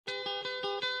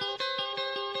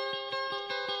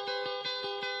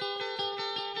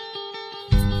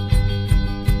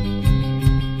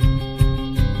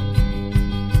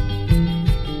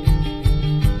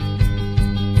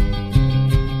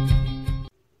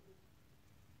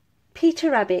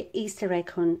Peter Rabbit Easter Egg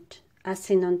Hunt as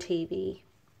seen on TV.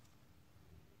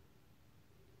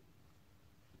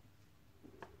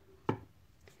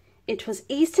 It was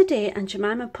Easter Day and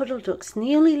Jemima Puddle Duck's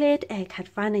newly laid egg had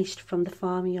vanished from the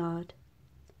farmyard.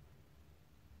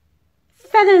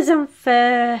 "Feathers and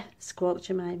fur," squawked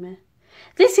Jemima.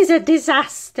 "This is a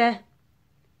disaster."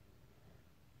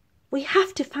 "We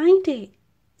have to find it,"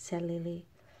 said Lily.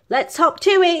 "Let's hop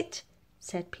to it,"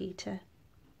 said Peter.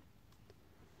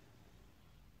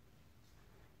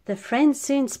 The friends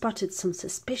soon spotted some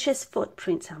suspicious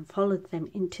footprints and followed them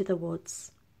into the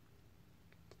woods.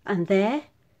 And there,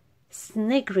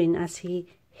 sniggering as he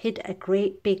hid a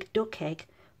great big duck egg,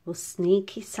 was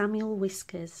sneaky Samuel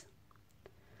Whiskers.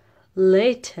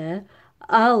 "Later,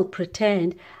 I'll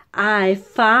pretend I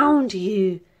found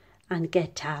you and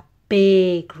get a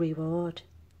big reward."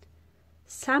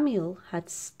 Samuel had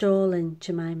stolen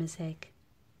Jemima's egg.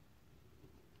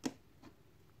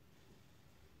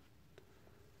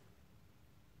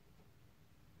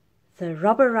 The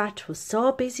robber rat was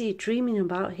so busy dreaming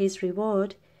about his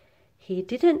reward, he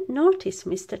didn't notice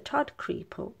Mr Tod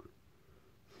creep up.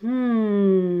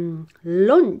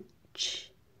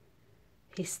 Lunch,"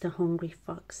 hissed the hungry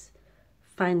fox,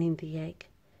 finding the egg.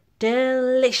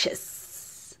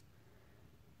 "Delicious!"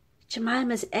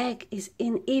 "Jemima's egg is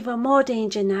in even more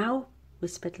danger now,"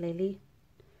 whispered Lily.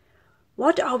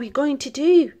 "What are we going to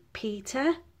do,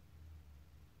 Peter?"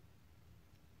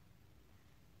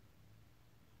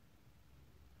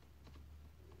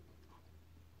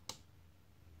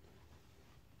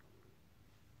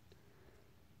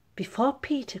 Before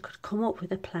Peter could come up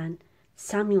with a plan,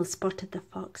 Samuel spotted the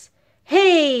fox.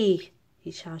 "Hey!"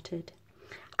 he shouted.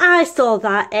 "I stole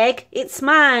that egg. It's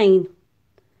mine."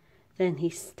 Then he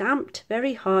stamped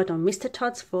very hard on Mr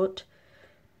Tod's foot.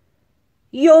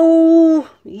 "Yo,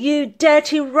 you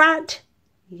dirty rat!"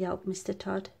 yelped Mr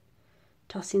Tod,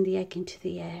 tossing the egg into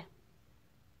the air.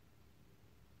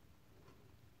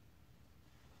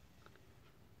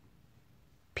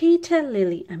 Peter,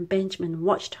 Lily and Benjamin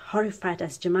watched horrified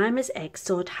as Jemima's egg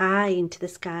soared high into the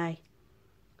sky.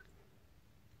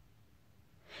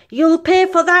 "You'll pay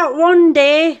for that one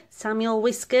day, Samuel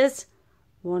Whiskers,"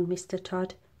 warned Mr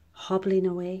Tod, hobbling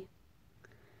away.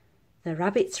 The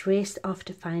rabbits raced off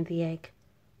to find the egg.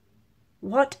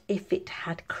 What if it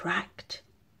had cracked?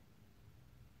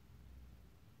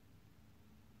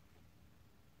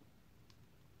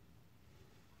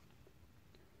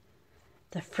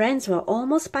 The friends were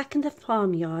almost back in the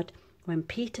farmyard when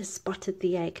Peter spotted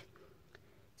the egg.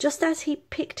 Just as he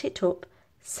picked it up,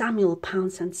 Samuel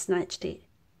pounced and snatched it.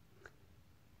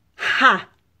 "Ha!"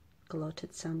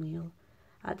 gloated Samuel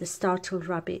at the startled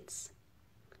rabbits.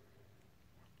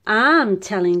 "I'm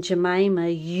telling Jemima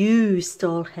you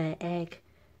stole her egg,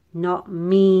 not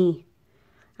me,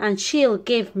 and she'll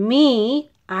give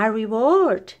me a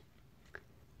reward."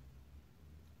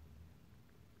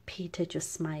 Peter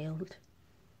just smiled.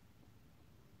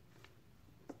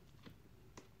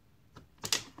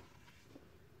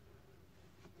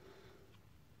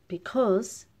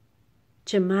 Because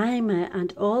Jemima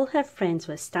and all her friends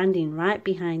were standing right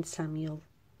behind Samuel.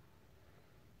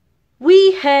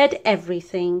 "We heard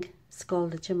everything,"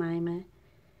 scolded Jemima,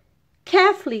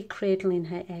 carefully cradling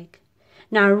her egg.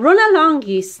 "Now run along,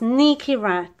 you sneaky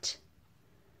rat."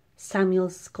 Samuel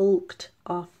skulked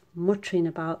off, muttering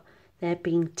about there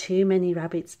being too many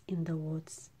rabbits in the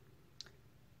woods.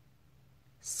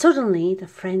 Suddenly the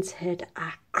friends heard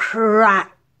a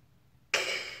crack.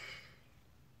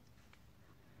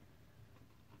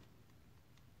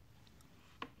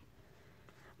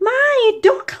 "My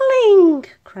duckling!"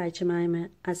 cried Jemima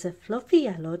as a fluffy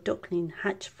yellow duckling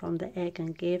hatched from the egg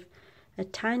and gave a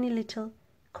tiny little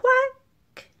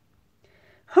quack.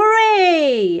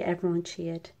 "Hooray!" everyone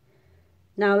cheered.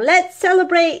 "Now let's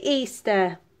celebrate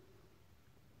Easter."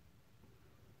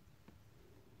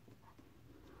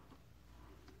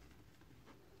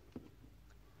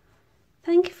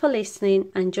 Thank you for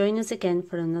listening and join us again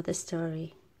for another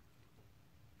story.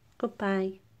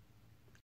 Goodbye.